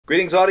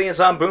Greetings audience,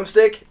 I'm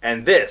Boomstick,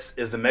 and this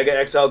is the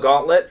Mega XL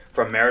Gauntlet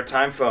from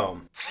Maritime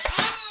Foam.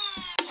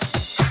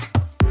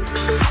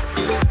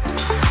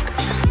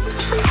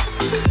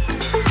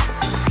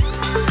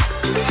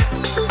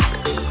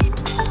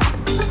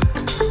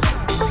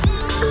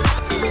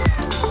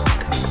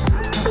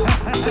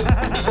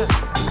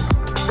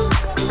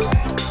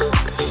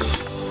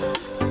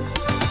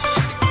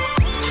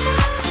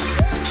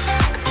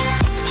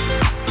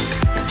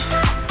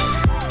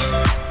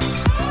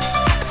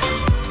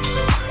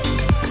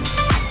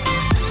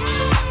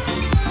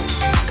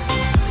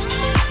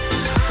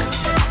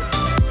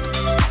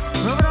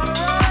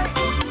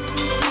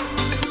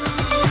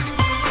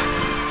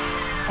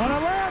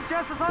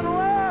 On the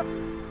left!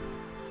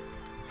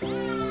 The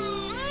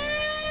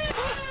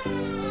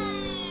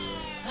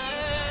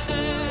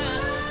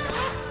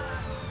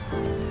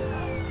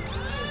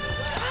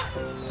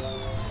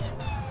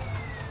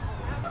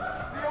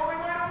only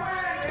way to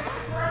win is to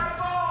grab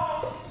the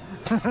ball!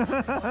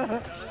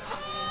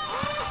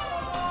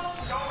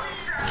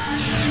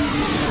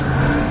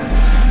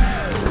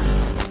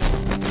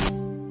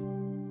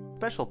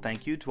 Special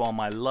thank you to all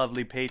my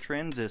lovely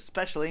patrons,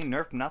 especially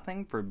Nerf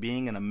Nothing for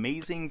being an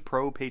amazing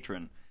pro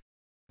patron.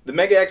 The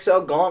Mega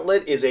XL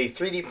Gauntlet is a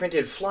 3D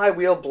printed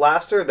flywheel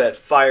blaster that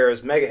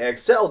fires Mega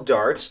XL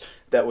darts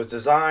that was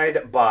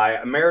designed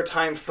by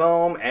Maritime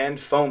Foam and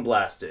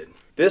Foamblasted.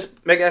 This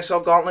Mega XL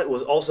Gauntlet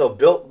was also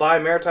built by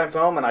Maritime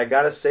Foam, and I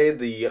gotta say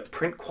the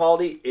print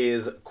quality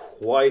is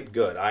quite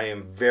good. I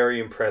am very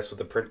impressed with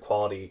the print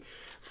quality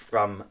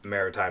from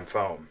Maritime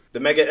Foam.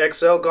 The Mega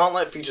XL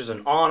Gauntlet features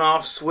an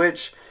on-off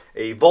switch,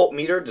 a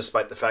voltmeter,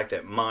 despite the fact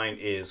that mine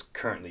is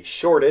currently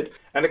shorted,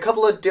 and a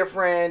couple of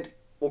different,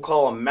 we'll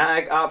call them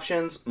mag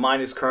options.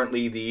 Mine is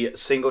currently the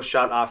single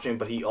shot option,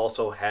 but he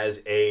also has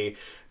a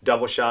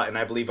double shot and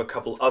I believe a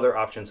couple other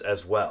options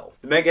as well.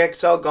 The Mega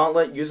XL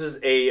Gauntlet uses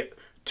a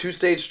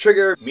two-stage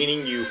trigger,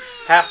 meaning you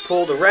half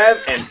pull to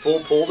rev and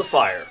full pull to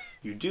fire.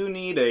 You do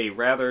need a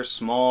rather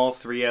small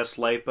 3S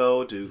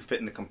LiPo to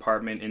fit in the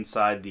compartment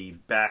inside the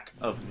back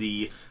of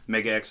the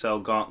Mega XL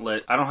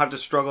Gauntlet. I don't have to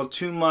struggle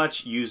too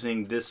much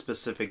using this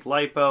specific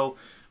LiPo,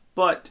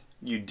 but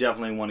you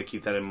definitely want to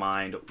keep that in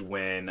mind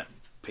when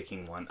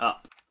picking one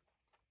up.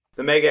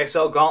 The Mega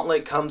XL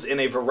Gauntlet comes in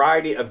a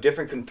variety of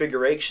different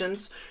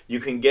configurations. You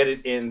can get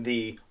it in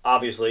the,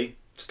 obviously,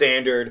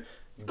 standard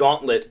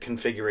Gauntlet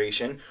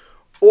configuration,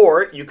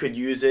 or you could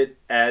use it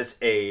as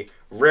a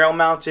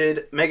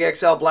rail-mounted Mega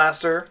XL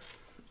blaster,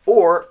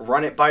 or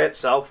run it by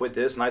itself with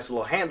this nice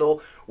little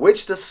handle,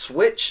 which the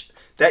switch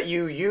that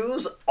you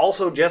use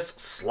also just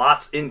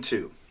slots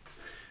into.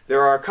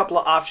 There are a couple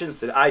of options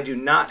that I do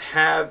not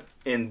have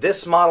in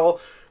this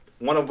model,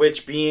 one of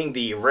which being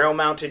the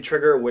rail-mounted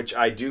trigger, which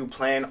I do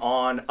plan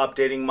on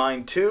updating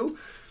mine to.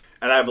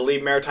 And I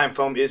believe Maritime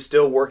Foam is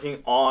still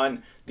working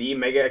on the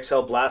Mega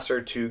XL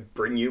Blaster to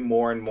bring you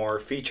more and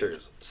more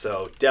features.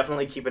 So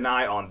definitely keep an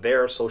eye on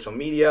their social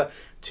media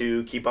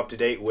to keep up to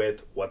date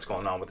with what's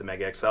going on with the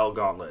Mega XL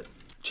Gauntlet.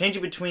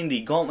 Changing between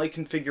the Gauntlet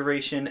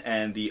configuration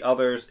and the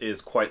others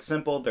is quite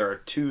simple. There are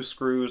two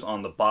screws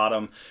on the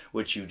bottom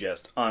which you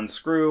just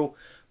unscrew,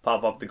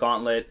 pop off the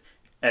Gauntlet,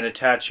 and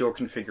attach your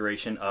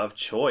configuration of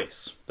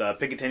choice. The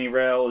Picatinny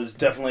rail is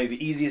definitely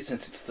the easiest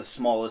since it's the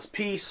smallest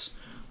piece.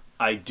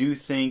 I do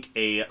think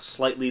a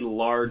slightly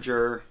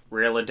larger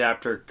rail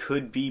adapter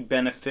could be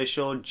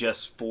beneficial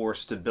just for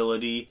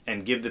stability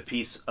and give the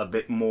piece a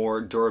bit more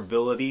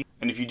durability.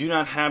 And if you do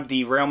not have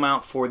the rail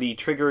mount for the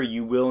trigger,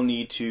 you will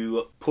need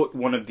to put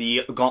one of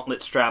the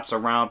Gauntlet straps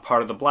around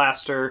part of the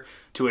blaster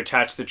to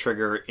attach the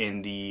trigger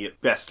in the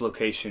best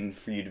location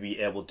for you to be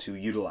able to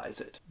utilize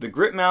it. The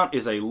grip mount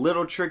is a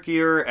little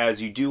trickier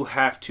as you do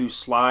have to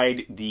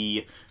slide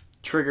the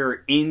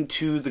trigger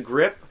into the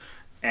grip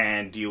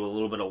and do a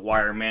little bit of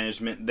wire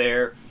management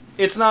there.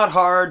 It's not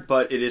hard,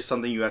 but it is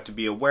something you have to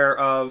be aware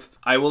of.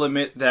 I will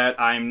admit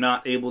that I'm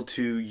not able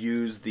to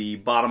use the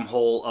bottom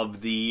hole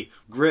of the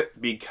grip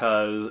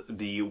because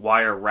the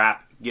wire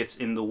wrap gets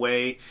in the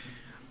way.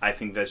 I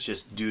think that's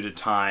just due to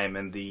time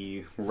and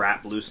the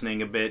wrap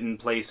loosening a bit in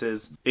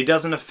places. It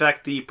doesn't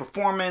affect the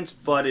performance,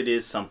 but it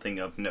is something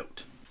of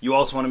note. You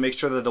also want to make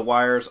sure that the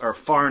wires are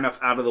far enough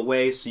out of the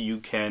way so you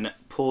can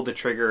pull the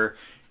trigger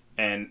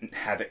and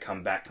have it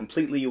come back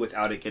completely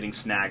without it getting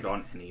snagged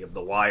on any of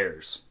the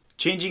wires.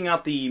 Changing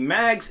out the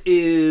mags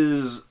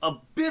is a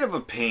bit of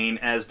a pain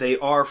as they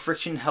are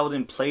friction held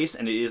in place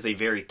and it is a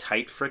very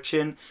tight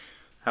friction.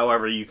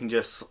 However, you can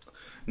just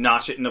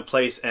notch it into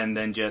place and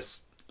then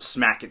just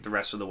smack it the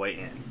rest of the way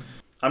in.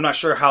 I'm not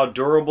sure how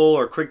durable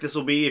or quick this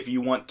will be if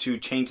you want to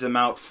change them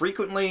out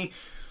frequently,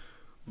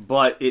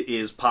 but it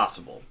is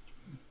possible.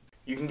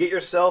 You can get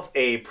yourself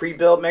a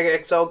pre-built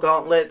Mega XL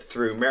Gauntlet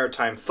through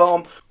Maritime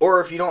Foam, or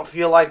if you don't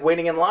feel like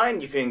waiting in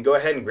line, you can go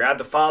ahead and grab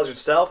the files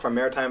yourself from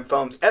Maritime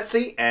Foam's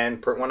Etsy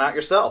and print one out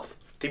yourself.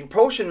 The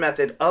propulsion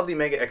method of the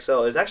Mega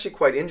XL is actually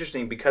quite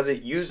interesting because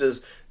it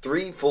uses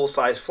 3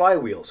 full-size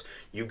flywheels.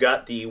 You've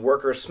got the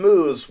worker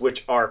smooths,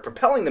 which are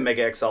propelling the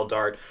Mega XL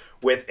dart,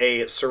 with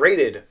a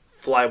serrated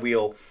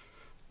flywheel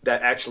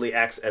that actually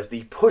acts as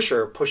the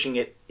pusher, pushing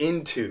it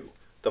into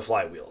the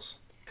flywheels.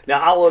 Now,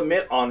 I'll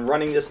admit, on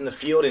running this in the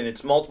field in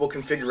its multiple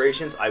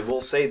configurations, I will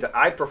say that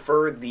I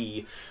prefer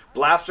the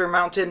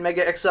blaster-mounted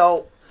Mega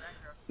XL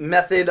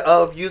method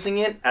of using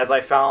it, as I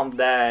found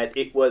that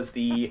it was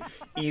the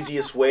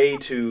easiest way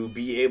to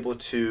be able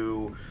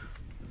to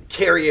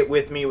carry it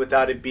with me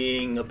without it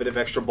being a bit of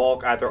extra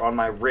bulk either on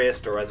my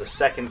wrist or as a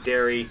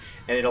secondary,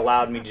 and it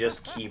allowed me to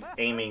just keep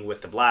aiming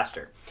with the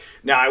blaster.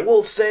 Now, I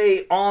will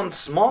say on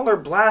smaller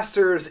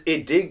blasters,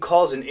 it did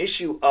cause an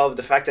issue of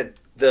the fact that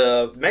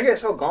the Mega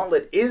XL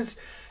Gauntlet is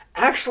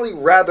actually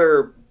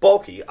rather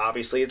bulky.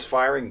 Obviously, it's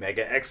firing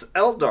Mega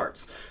XL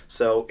darts,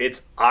 so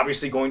it's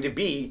obviously going to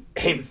be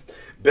a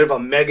bit of a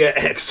Mega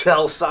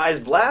XL size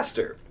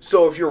blaster.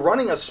 So if you're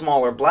running a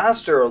smaller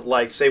blaster,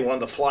 like say one of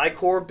the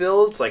Flycore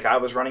builds, like I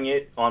was running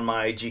it on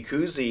my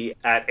Jacuzzi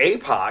at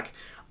APOC,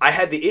 I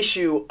had the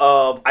issue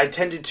of I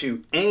tended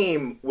to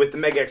aim with the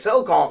Mega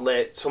XL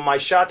Gauntlet, so my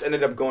shots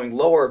ended up going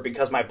lower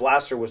because my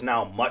blaster was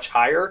now much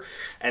higher,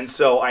 and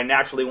so I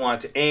naturally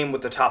wanted to aim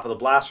with the top of the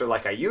blaster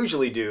like I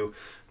usually do,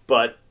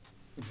 but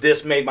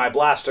this made my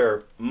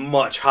blaster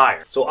much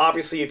higher. So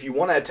obviously, if you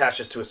want to attach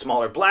this to a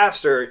smaller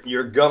blaster,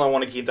 you're gonna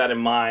want to keep that in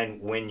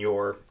mind when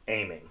you're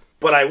aiming.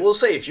 But I will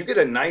say, if you get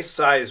a nice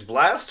size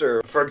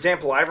blaster, for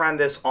example, I ran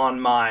this on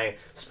my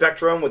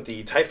Spectrum with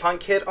the Typhon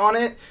kit on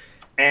it,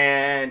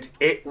 and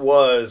it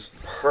was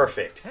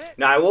perfect.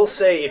 Now, I will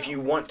say, if you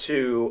want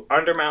to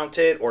undermount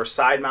it or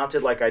side mount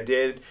it like I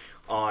did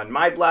on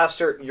my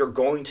blaster, you're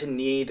going to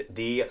need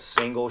the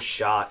single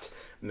shot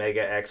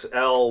Mega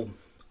XL,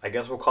 I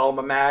guess we'll call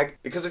them a mag,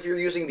 because if you're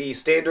using the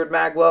standard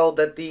magwell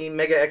that the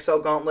Mega XL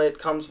Gauntlet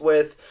comes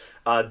with,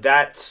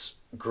 that's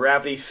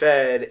gravity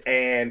fed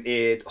and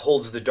it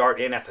holds the dart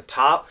in at the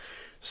top.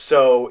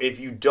 So if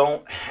you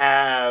don't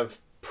have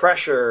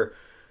pressure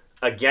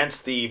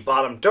against the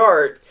bottom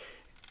dart,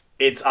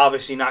 it's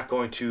obviously not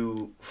going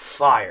to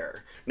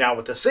fire. Now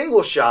with the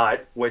single shot,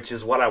 which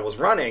is what I was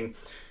running,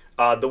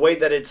 the way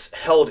that it's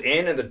held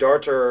in, and the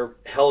darts are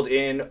held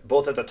in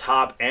both at the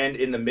top and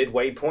in the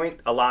midway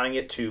point, allowing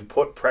it to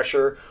put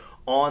pressure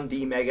on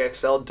the Mega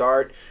XL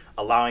dart,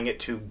 allowing it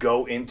to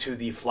go into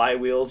the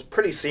flywheels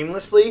pretty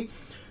seamlessly,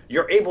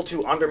 you're able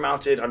to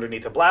undermount it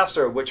underneath the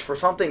blaster, which for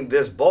something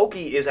this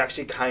bulky is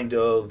actually kind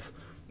of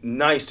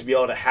nice to be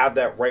able to have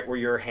that right where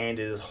your hand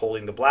is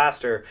holding the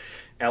blaster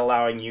and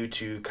allowing you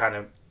to kind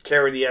of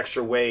carry the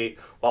extra weight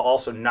while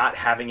also not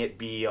having it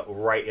be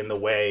right in the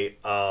way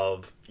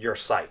of your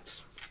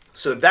sights.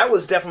 So that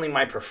was definitely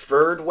my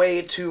preferred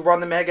way to run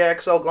the Mega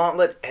XL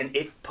Gauntlet, and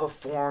it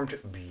performed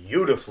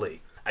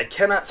beautifully. I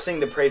cannot sing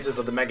the praises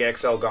of the Mega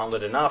XL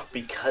Gauntlet enough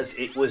because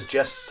it was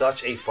just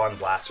such a fun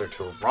blaster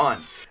to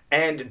run.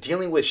 And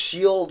dealing with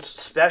shields,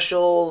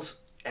 specials,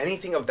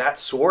 anything of that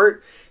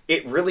sort,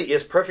 it really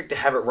is perfect to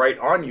have it right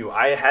on you.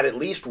 I had at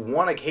least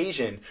one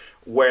occasion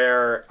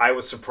where I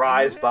was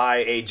surprised by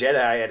a Jedi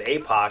at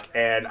APOC,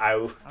 and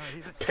I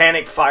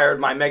panic fired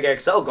my Mega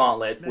XL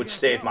Gauntlet, which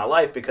saved my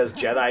life because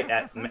Jedi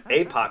at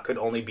APOC could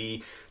only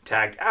be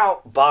tagged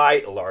out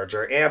by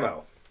larger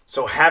ammo.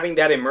 So having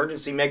that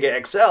emergency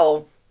Mega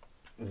XL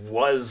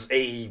was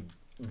a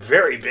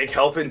very big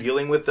help in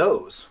dealing with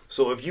those.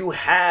 So if you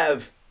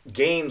have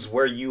games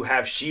where you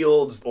have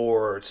shields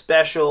or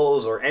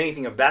specials or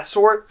anything of that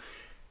sort,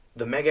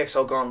 the Mega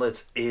XL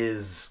Gauntlets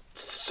is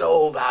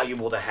so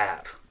valuable to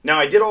have. Now,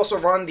 I did also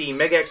run the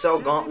Mega XL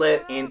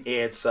Gauntlet in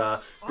its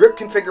grip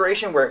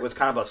configuration, where it was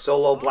kind of a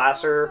solo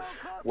blaster,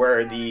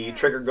 where the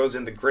trigger goes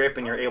in the grip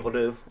and you're able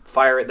to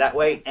fire it that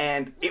way,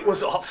 and it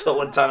was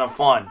also a ton of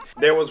fun.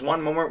 There was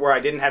one moment where I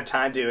didn't have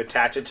time to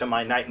attach it to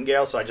my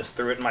Nightingale, so I just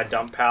threw it in my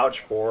dump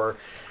pouch for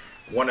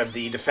one of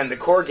the Defend the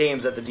Core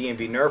games at the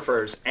DMV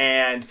Nerfers,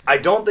 and I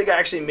don't think I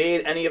actually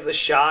made any of the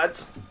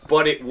shots,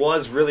 but it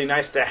was really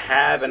nice to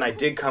have, and I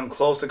did come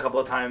close a couple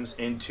of times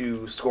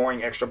into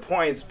scoring extra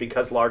points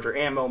because larger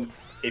ammo,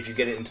 if you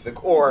get it into the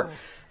core,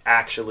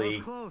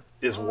 actually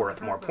is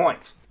worth more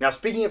points. Now,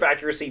 speaking of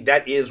accuracy,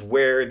 that is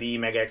where the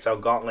Mega XL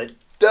Gauntlet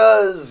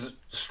does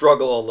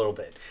struggle a little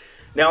bit.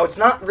 Now, it's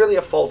not really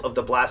a fault of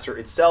the blaster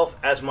itself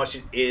as much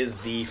as it is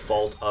the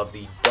fault of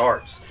the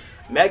darts.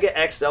 Mega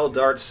XL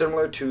darts,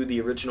 similar to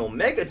the original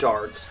Mega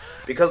darts,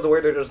 because of the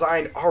way they're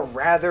designed, are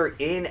rather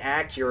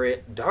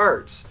inaccurate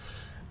darts,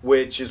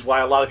 which is why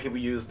a lot of people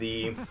use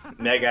the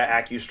Mega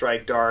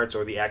AccuStrike darts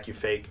or the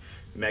AccuFake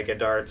Mega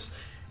darts,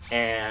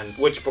 and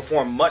which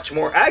perform much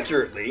more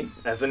accurately,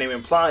 as the name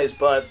implies,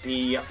 but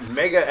the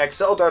Mega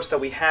XL darts that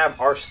we have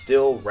are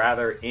still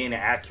rather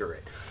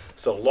inaccurate.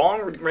 So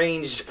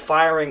long-range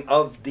firing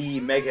of the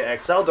Mega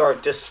XL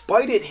dart,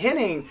 despite it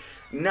hitting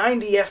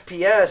 90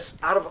 FPS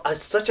out of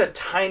such a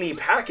tiny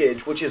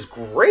package, which is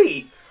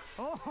great,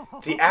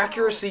 the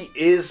accuracy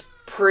is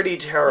pretty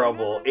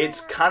terrible.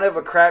 It's kind of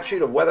a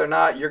crapshoot of whether or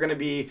not you're going to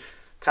be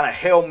kind of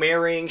Hail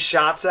Marying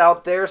shots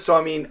out there. So,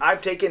 I mean,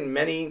 I've taken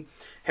many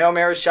Hail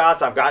Mary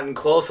shots. I've gotten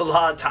close a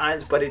lot of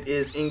times, but it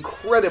is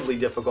incredibly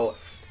difficult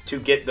to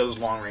get those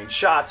long-range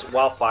shots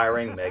while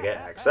firing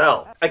Mega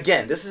XL.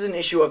 Again, this is an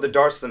issue of the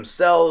darts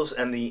themselves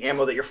and the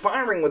ammo that you're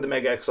firing with the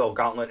Mega XL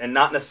Gauntlet, and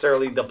not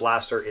necessarily the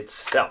blaster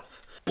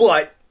itself.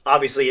 But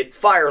obviously it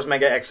fires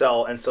Mega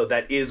XL, and so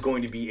that is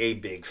going to be a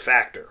big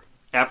factor.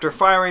 After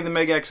firing the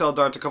Mega XL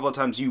darts a couple of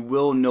times, you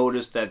will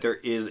notice that there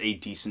is a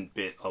decent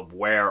bit of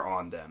wear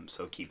on them,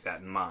 so keep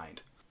that in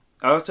mind.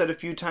 I also had a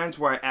few times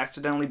where I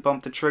accidentally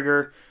bumped the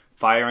trigger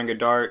firing a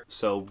dart,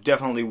 so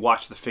definitely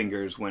watch the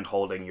fingers when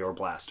holding your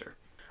blaster.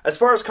 As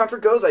far as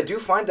comfort goes, I do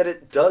find that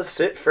it does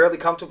sit fairly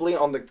comfortably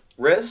on the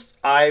wrist.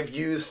 I've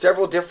used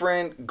several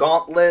different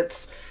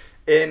gauntlets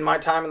in my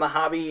time in the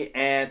hobby,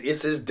 and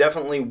this is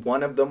definitely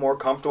one of the more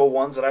comfortable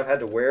ones that I've had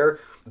to wear.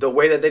 The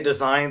way that they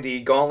designed the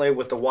gauntlet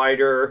with the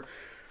wider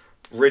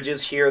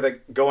ridges here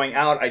that going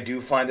out, I do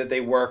find that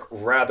they work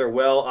rather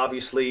well.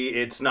 Obviously,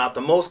 it's not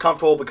the most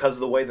comfortable because of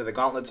the way that the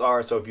gauntlets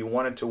are, so if you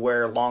wanted to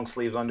wear long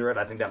sleeves under it,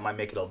 I think that might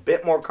make it a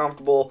bit more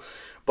comfortable,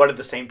 but at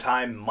the same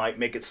time might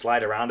make it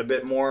slide around a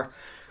bit more.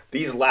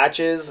 These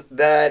latches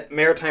that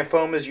Maritime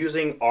Foam is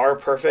using are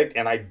perfect,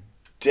 and I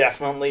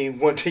definitely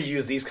want to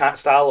use these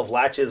style of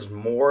latches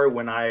more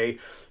when I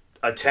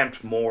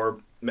attempt more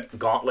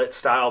gauntlet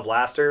style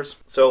blasters.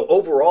 So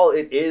overall,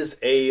 it is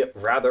a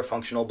rather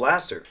functional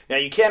blaster. Now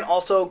you can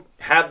also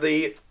have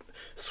the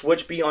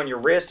switch be on your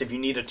wrist if you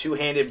need a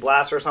two-handed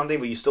blaster or something,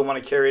 but you still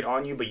want to carry it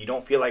on you, but you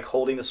don't feel like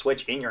holding the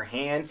switch in your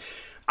hand.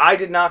 I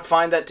did not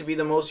find that to be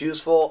the most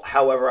useful.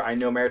 However, I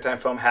know Maritime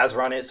Foam has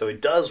run it, so it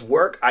does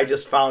work. I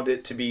just found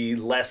it to be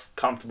less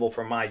comfortable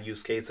for my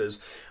use cases.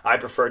 I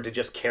preferred to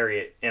just carry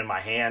it in my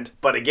hand.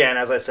 But again,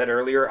 as I said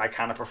earlier, I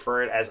kind of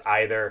prefer it as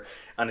either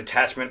an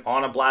attachment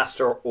on a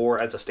blaster or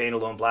as a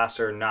standalone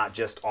blaster, not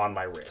just on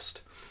my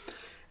wrist.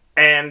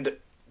 And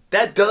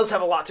that does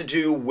have a lot to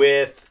do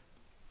with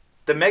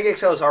the Mega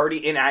XL is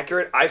already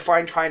inaccurate. I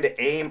find trying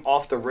to aim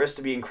off the wrist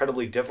to be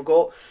incredibly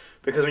difficult,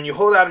 because when you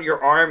hold out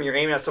your arm, you're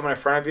aiming at someone in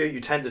front of you, you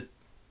tend to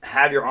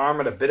have your arm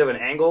at a bit of an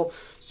angle.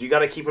 So you got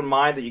to keep in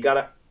mind that you got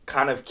to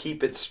kind of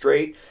keep it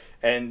straight.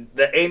 And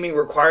the aiming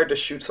required to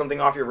shoot something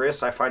off your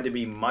wrist, I find to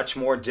be much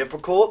more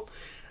difficult.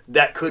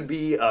 That could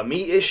be a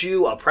me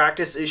issue, a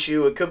practice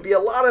issue. It could be a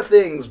lot of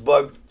things,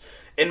 but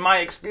in my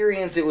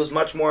experience, it was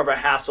much more of a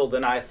hassle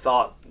than I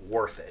thought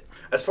worth it.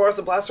 As far as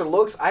the blaster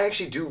looks, I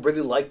actually do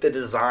really like the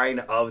design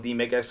of the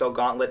Mega XL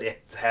Gauntlet.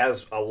 It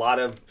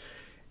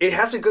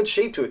has a good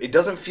shape to it. It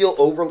doesn't feel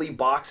overly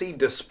boxy,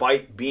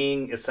 despite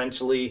being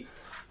essentially,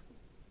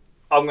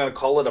 I'm going to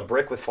call it a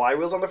brick with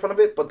flywheels on the front of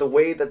it, but the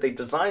way that they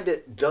designed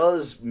it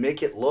does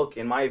make it look,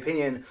 in my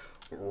opinion,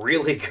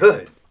 really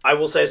good. I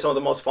will say some of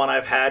the most fun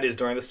I've had is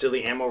during the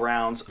Steely ammo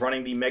rounds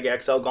running the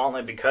Mega XL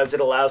Gauntlet, because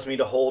it allows me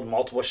to hold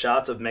multiple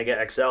shots of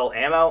Mega XL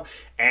ammo,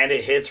 and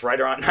it hits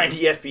right around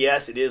 90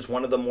 FPS. It is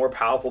one of the more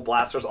powerful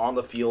blasters on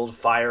the field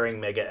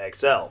firing Mega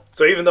XL.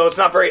 So even though it's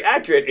not very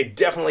accurate, it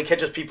definitely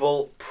catches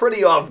people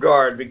pretty off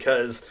guard,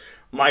 because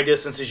my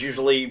distance is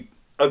usually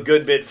a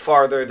good bit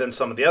farther than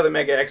some of the other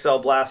Mega XL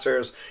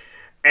blasters.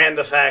 And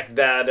the fact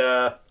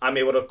that I'm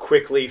able to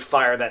quickly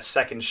fire that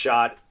second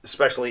shot,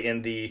 especially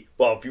in the,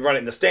 well, if you run it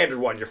in the standard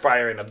one, you're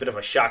firing a bit of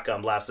a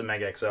shotgun blast in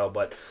Mega XL,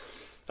 but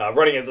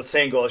running as a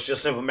single, it's just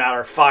a simple matter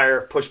of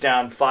fire, push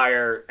down,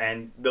 fire,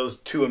 and those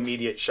two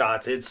immediate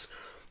shots. It's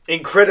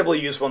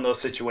incredibly useful in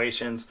those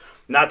situations,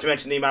 not to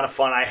mention the amount of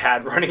fun I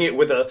had running it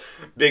with a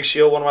big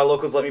shield. One of my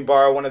locals let me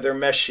borrow one of their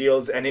mesh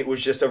shields, and it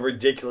was just a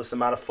ridiculous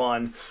amount of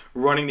fun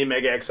running the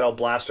Mega XL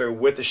blaster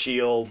with the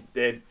shield.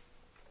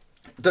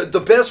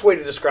 The best way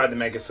to describe the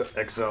Mega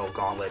XL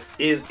Gauntlet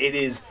is it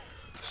is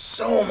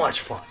so much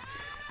fun.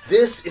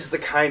 This is the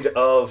kind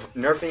of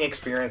nerfing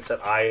experience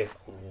that I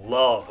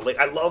love. Like,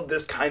 I love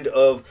this kind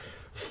of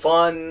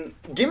fun,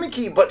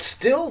 gimmicky, but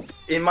still,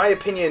 in my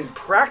opinion,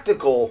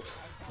 practical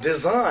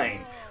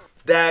design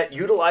that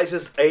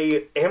utilizes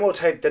a ammo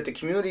type that the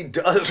community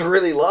does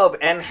really love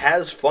and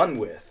has fun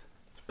with.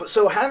 But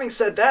so having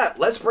said that,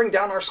 let's bring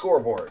down our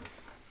scoreboard.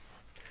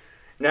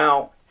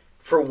 Now,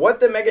 for what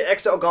the Mega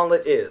XL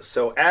Gauntlet is,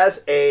 so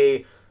as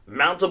a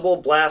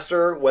mountable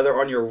blaster, whether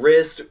on your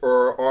wrist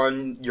or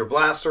on your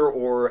blaster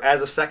or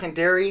as a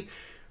secondary,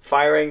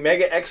 firing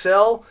Mega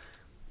XL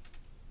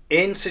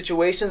in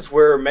situations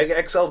where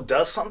Mega XL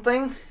does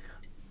something,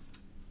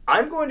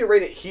 I'm going to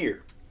rate it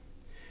here.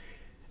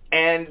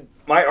 And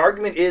my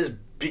argument is,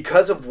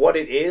 because of what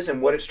it is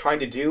and what it's trying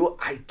to do,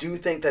 I do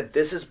think that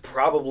this is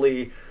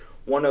probably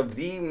one of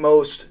the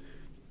most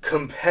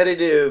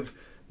competitive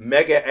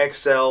Mega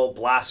XL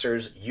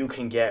blasters you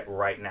can get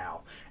right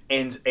now,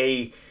 and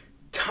a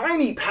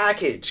tiny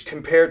package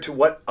compared to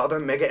what other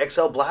Mega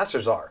XL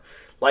blasters are.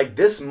 Like,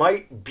 this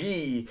might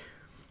be,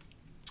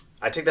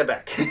 I take that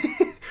back.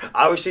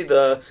 Obviously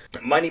the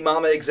Mighty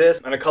Mama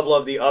exists, and a couple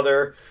of the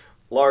other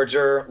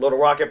larger Little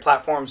Rocket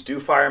platforms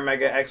do fire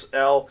Mega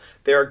XL.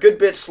 They're a good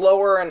bit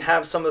slower and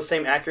have some of the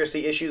same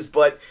accuracy issues,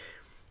 but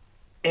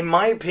in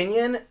my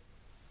opinion,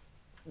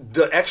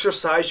 the extra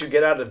size you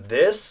get out of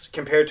this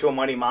compared to a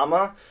Mighty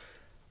Mama,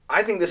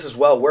 I think this is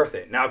well worth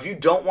it. Now, if you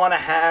don't want to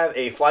have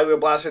a flywheel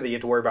blaster that you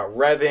have to worry about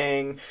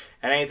revving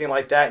and anything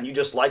like that, and you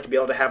just like to be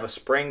able to have a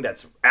spring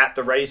that's at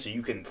the ready so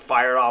you can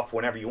fire it off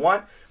whenever you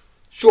want,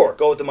 sure,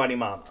 go with the Money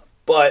Mama.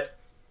 But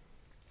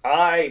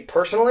I,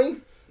 personally,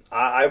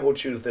 I will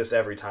choose this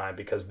every time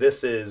because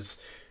this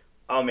is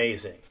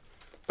amazing.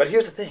 But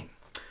here's the thing.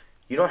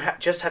 You don't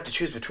just have to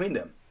choose between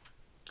them.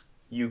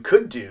 You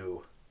could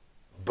do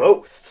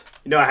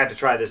both. You know, I had to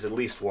try this at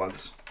least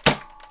once.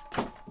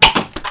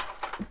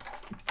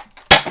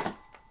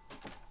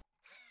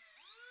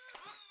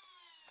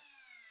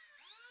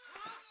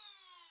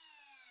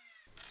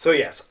 So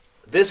yes,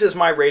 this is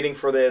my rating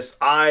for this.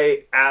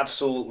 I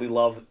absolutely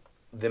love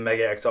the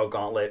Mega XL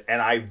Gauntlet,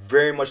 and I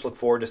very much look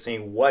forward to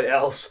seeing what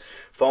else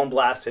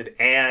Foamblasted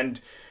and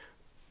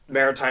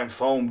Maritime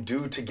Foam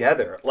do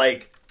together.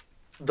 Like,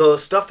 the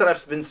stuff that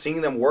I've been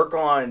seeing them work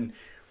on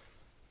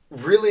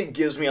really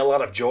gives me a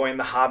lot of joy in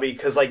the hobby,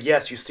 because, like,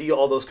 yes, you see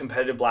all those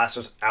competitive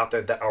blasters out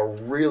there that are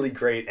really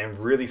great and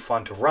really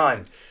fun to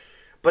run,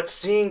 but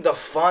seeing the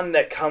fun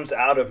that comes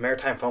out of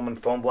Maritime Foam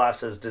and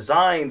Foamblasted's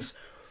designs,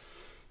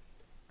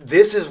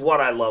 this is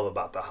what I love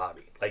about the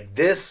hobby. Like,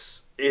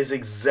 this is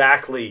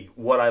exactly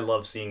what I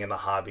love seeing in the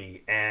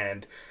hobby,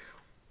 and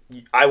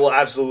I will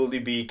absolutely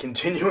be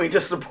continuing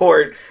to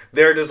support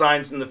their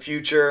designs in the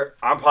future.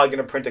 I'm probably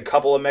going to print a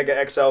couple of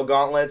Mega XL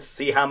gauntlets,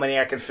 see how many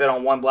I can fit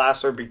on one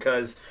blaster,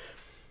 because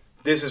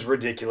this is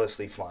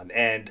ridiculously fun,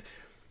 and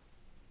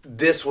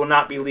this will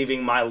not be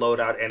leaving my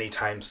loadout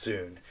anytime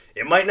soon.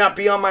 It might not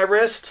be on my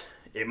wrist,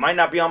 it might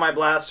not be on my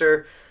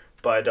blaster,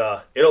 but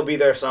it'll be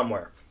there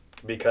somewhere,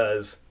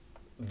 because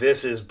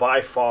this is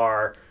by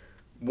far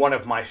one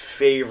of my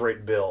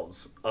favorite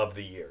builds of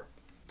the year.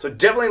 So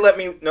definitely let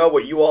me know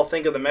what you all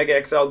think of the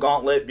Mega XL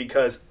Gauntlet,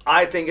 because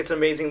I think it's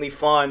amazingly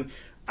fun.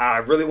 I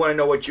really want to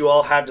know what you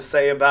all have to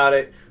say about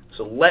it.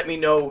 So let me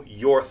know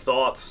your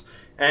thoughts.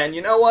 And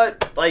you know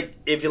what? Like,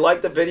 if you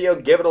like the video,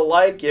 give it a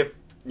like. If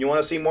you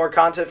want to see more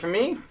content from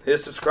me, hit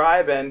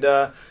subscribe. And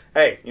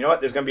hey, you know what?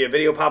 There's going to be a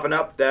video popping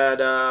up that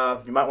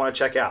you might want to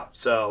check out.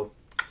 So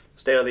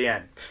stay to the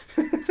end.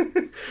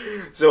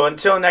 So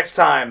until next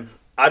time,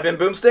 I've been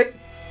Boomstick,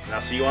 and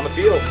I'll see you on the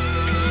field.